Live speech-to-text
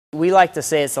We like to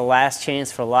say it's the last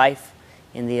chance for life.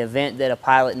 In the event that a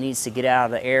pilot needs to get out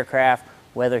of the aircraft,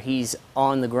 whether he's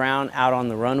on the ground out on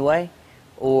the runway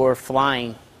or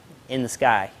flying in the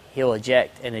sky, he'll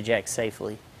eject and eject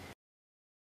safely.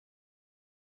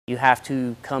 You have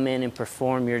to come in and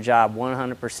perform your job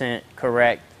 100%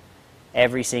 correct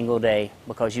every single day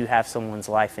because you have someone's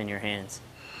life in your hands.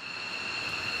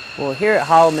 Well, here at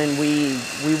Holloman,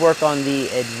 we work on the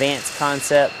Advanced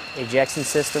Concept Ejection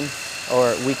System,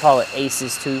 or we call it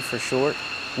ACES 2 for short.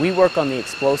 We work on the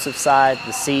explosive side,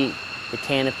 the seat, the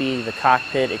canopy, the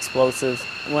cockpit explosives.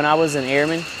 When I was an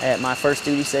airman at my first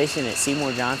duty station at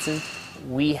Seymour Johnson,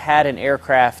 we had an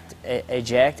aircraft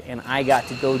eject and I got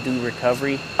to go do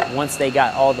recovery. Once they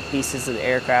got all the pieces of the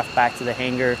aircraft back to the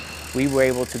hangar, we were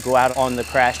able to go out on the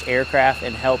crashed aircraft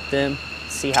and help them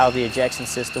see how the ejection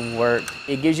system worked.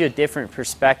 It gives you a different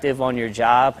perspective on your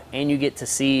job, and you get to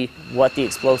see what the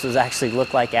explosives actually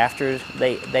look like after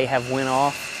they have went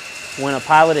off. When a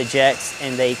pilot ejects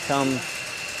and they come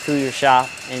to your shop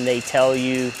and they tell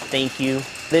you thank you,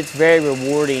 it's very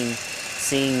rewarding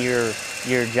seeing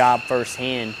your job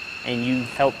firsthand and you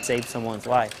help save someone's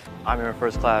life. I'm Airman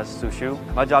First Class Su Shu.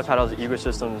 My job title is Egress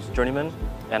Systems Journeyman,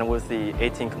 and I'm with the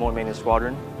 18th Component Maintenance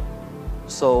Squadron.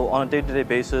 So on a day-to-day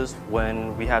basis,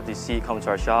 when we have the seat come to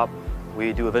our shop,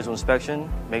 we do a visual inspection,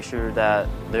 make sure that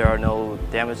there are no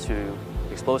damage to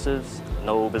explosives,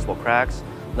 no visible cracks,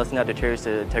 nothing that deteriorates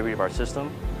the integrity of our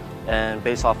system. And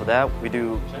based off of that, we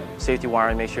do safety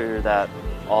wiring, make sure that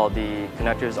all the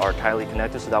connectors are tightly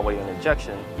connected so that way in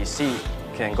ejection, the seat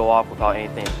can go off without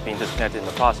anything being disconnected in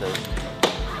the process.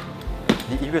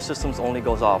 The egress systems only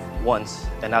goes off once,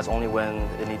 and that's only when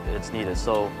it's needed.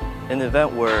 So in the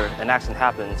event where an accident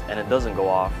happens and it doesn't go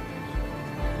off,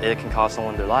 it can cost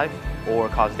someone their life or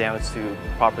cause damage to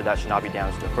property that should not be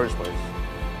damaged in the first place.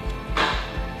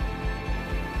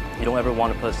 You don't ever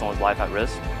want to put someone's life at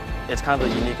risk. It's kind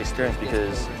of a unique experience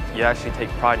because you actually take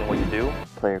pride in what you do.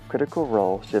 Play a critical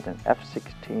role should an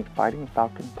F-16 Fighting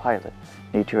Falcon pilot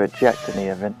need to eject in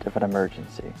the event of an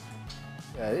emergency.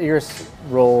 Egress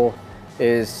role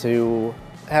is to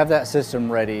have that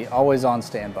system ready, always on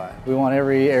standby. We want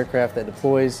every aircraft that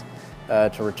deploys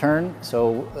to return,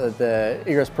 so the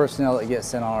egress personnel that get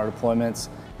sent on our deployments,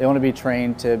 they want to be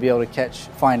trained to be able to catch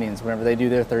findings whenever they do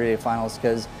their 30-day finals,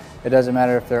 because it doesn't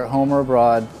matter if they're at home or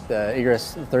abroad, the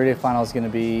egress 30-day final is going to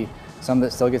be something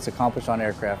that still gets accomplished on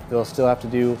aircraft. They'll still have to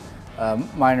do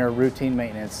minor routine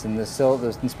maintenance, and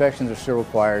the inspections are still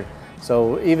required.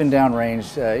 So even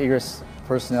downrange, egress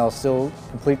personnel still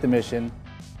complete the mission.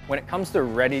 When it comes to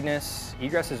readiness,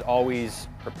 egress is always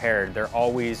prepared. They're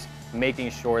always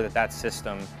making sure that that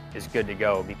system is good to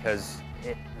go because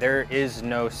there is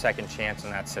no second chance in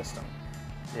that system.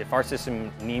 If our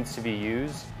system needs to be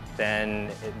used, then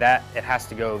it has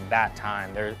to go that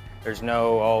time. There's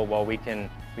no, oh well, we can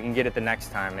get it the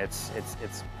next time. It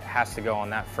has to go on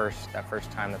that first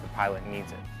time that the pilot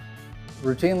needs it.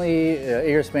 Routinely,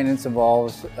 egress maintenance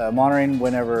involves monitoring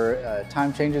whenever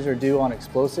time changes are due on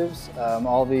explosives.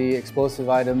 All the explosive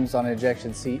items on an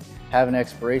ejection seat have an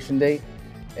expiration date,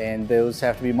 and those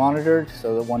have to be monitored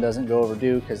so that one doesn't go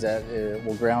overdue because that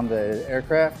will ground the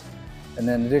aircraft. And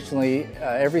then additionally,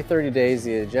 every 30 days,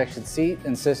 the ejection seat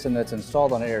and system that's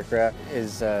installed on an aircraft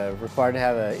is required to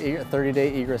have a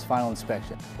 30-day egress final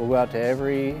inspection. We'll go out to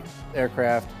every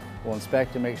aircraft, we'll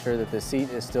inspect to make sure that the seat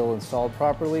is still installed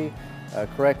properly,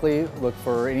 correctly, look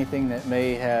for anything that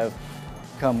may have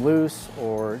come loose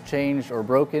or changed or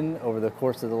broken over the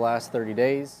course of the last 30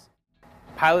 days.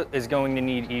 Pilot is going to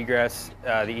need egress,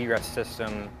 the egress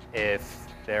system, if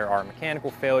there are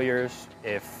mechanical failures,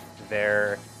 if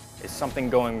there is something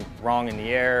going wrong in the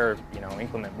air,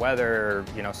 inclement weather,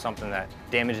 or, something that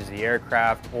damages the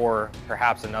aircraft, or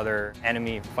perhaps another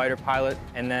enemy fighter pilot.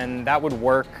 And then that would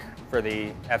work for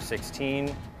the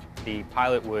F-16. The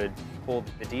pilot would pull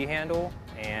the D handle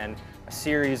and a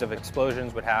series of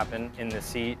explosions would happen in the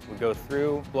seat, would go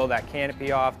through, blow that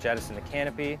canopy off, jettison the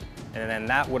canopy, and then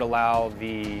that would allow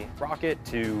the rocket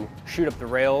to shoot up the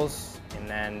rails, and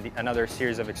then another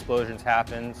series of explosions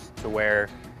happens to where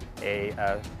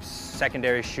a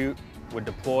secondary chute would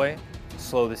deploy,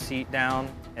 slow the seat down,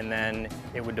 and then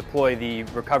it would deploy the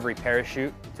recovery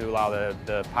parachute to allow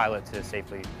the pilot to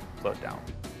safely float down.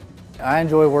 I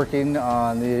enjoy working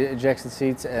on the ejection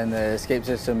seats and the escape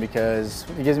system because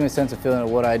it gives me a sense of feeling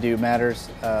that what I do matters.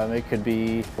 It could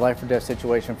be a life or death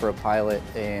situation for a pilot,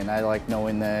 and I like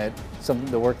knowing that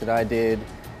the work that I did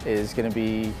is going to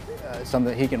be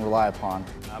something that he can rely upon.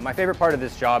 My favorite part of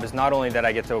this job is not only that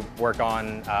I get to work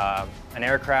on an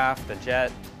aircraft, a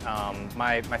jet,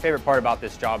 My favorite part about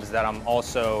this job is that I'm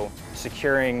also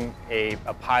securing a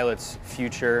pilot's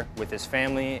future with his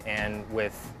family and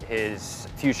with his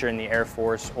future in the Air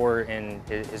Force or in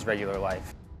his regular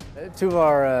life. Two of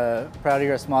our Proud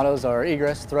Egress mottos are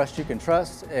Egress, Thrust You Can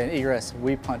Trust, and Egress,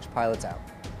 We Punch Pilots Out.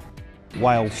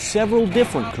 While several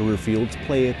different career fields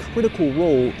play a critical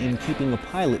role in keeping a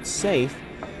pilot safe,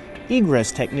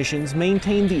 egress technicians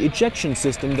maintain the ejection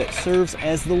system that serves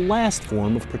as the last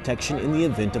form of protection in the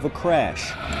event of a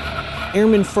crash.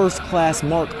 Airman First Class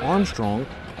Mark Armstrong,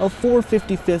 a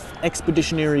 455th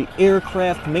Expeditionary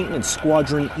Aircraft Maintenance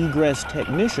Squadron egress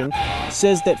technician,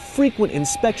 says that frequent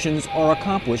inspections are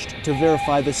accomplished to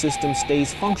verify the system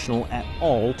stays functional at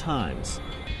all times.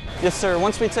 Yes, sir.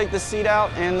 Once we take the seat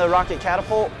out and the rocket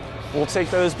catapult, we'll take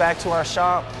those back to our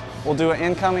shop. We'll do an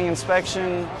incoming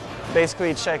inspection,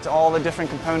 basically check all the different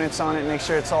components on it, make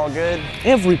sure it's all good.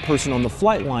 Every person on the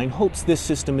flight line hopes this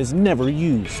system is never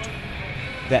used.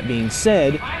 That being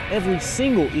said, every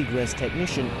single egress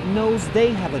technician knows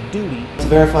they have a duty to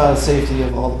verify the safety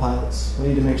of all the pilots. We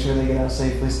need to make sure they get out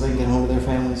safely so they can get home to their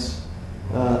families.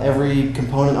 Every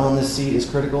component on this seat is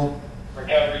critical.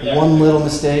 One little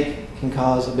mistake can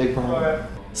cause a big problem.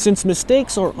 Since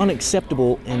mistakes are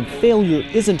unacceptable and failure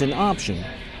isn't an option,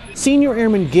 Senior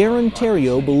Airman Garen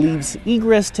Terrio believes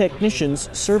egress technicians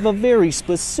serve a very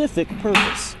specific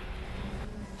purpose.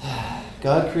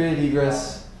 God created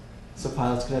egress so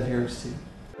pilots could have heroes too.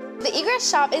 The egress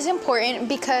shop is important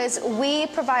because we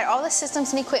provide all the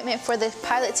systems and equipment for the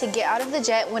pilot to get out of the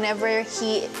jet whenever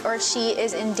he or she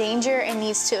is in danger and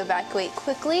needs to evacuate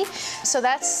quickly. So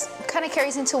that's kind of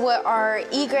carries into what our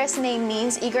egress name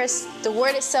means. Egress, the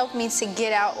word itself means to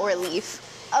get out or leave.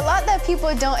 A lot that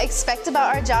people don't expect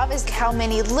about our job is how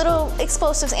many little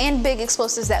explosives and big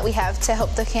explosives that we have to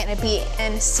help the canopy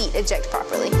and seat eject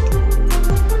properly.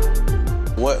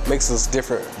 What makes us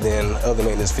different than other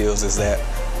maintenance fields is that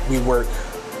we work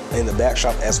in the back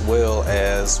shop as well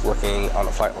as working on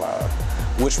the flight line,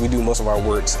 which we do most of our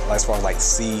work as far as like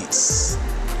seats,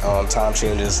 time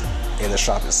changes in the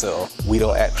shop itself. We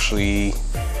don't actually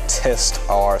test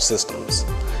our systems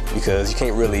because you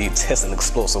can't really test an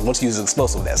explosive. Once you use an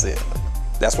explosive, that's it.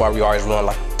 That's why we always run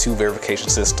like a 2 verification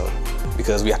system,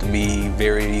 because we have to be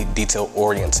very detail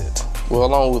oriented. Well,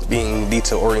 along with being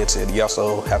detail-oriented, you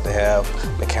also have to have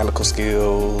mechanical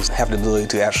skills, have the ability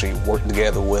to actually work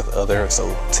together with others,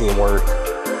 so teamwork.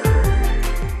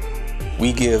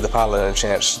 We give the pilot a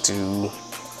chance to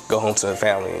go home to their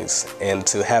families and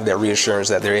to have that reassurance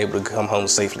that they're able to come home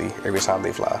safely every time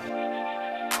they fly.